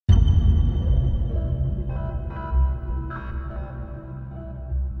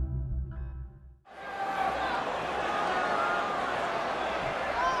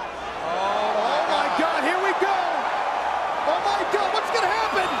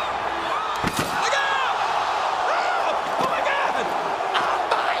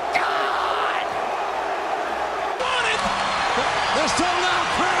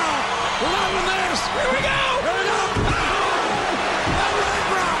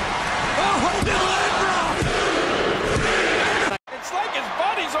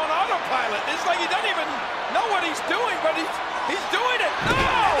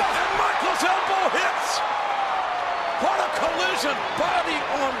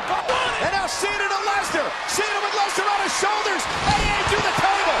Cena to Lesnar. Cena with Lesnar on his shoulders. AA to the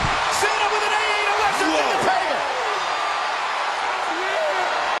table. Cena with an AA to Lesnar to the table.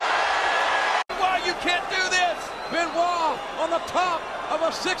 Why you can't do this? Benoit on the top of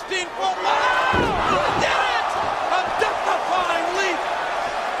a 16-foot ladder. He did it! A death-defying leap.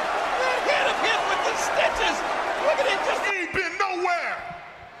 That hit him hit with the stitches. Look at him just. He ain't been nowhere.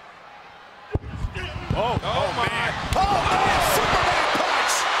 Oh my. Oh, Superman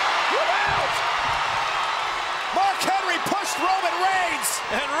punch. Look out. Mark Henry pushed Roman Reigns.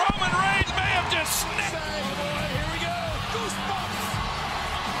 And Roman Reigns may have just snapped. Here we go. Goosebumps.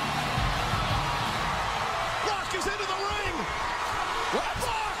 Rock is into the ring. Rock.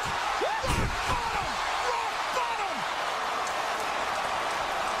 Rock bottom. Rock bottom.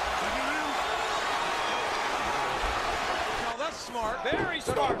 Now that's smart. Very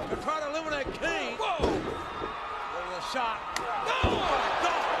smart. To try to eliminate Kane. Whoa. Look at the shot. Oh my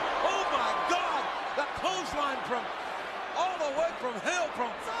God. Oh my God. That clothesline from all the way from hell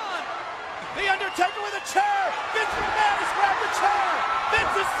from sun. The Undertaker with a chair. Vince McMahon has grabbed the chair.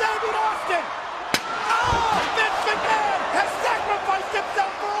 Vince is saving Austin. Oh, Vince McMahon has sacrificed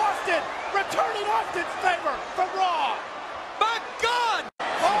himself for Austin, returning Austin's favor from Raw. My God.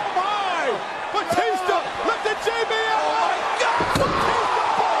 Oh my! Batista lifted JBL. Oh my God! Batista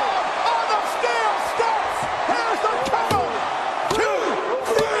falls on the steel steps. Here's the count. 2,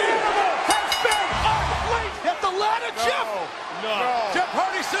 3. Animal has been unleashed. Get the ladder, Jeff. No. Jeff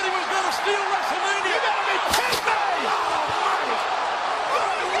Hardy said he was going to steal WrestleMania. You gotta be kidding me! Almighty.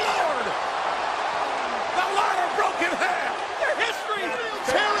 Good Lord. The ladder broke in half. Their history.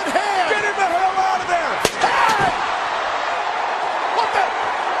 Tear in hand. Get him the hell out of there. Hey! What the?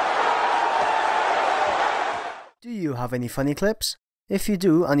 Do you have any funny clips? If you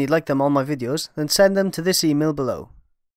do and you'd like them on my videos, then send them to this email below.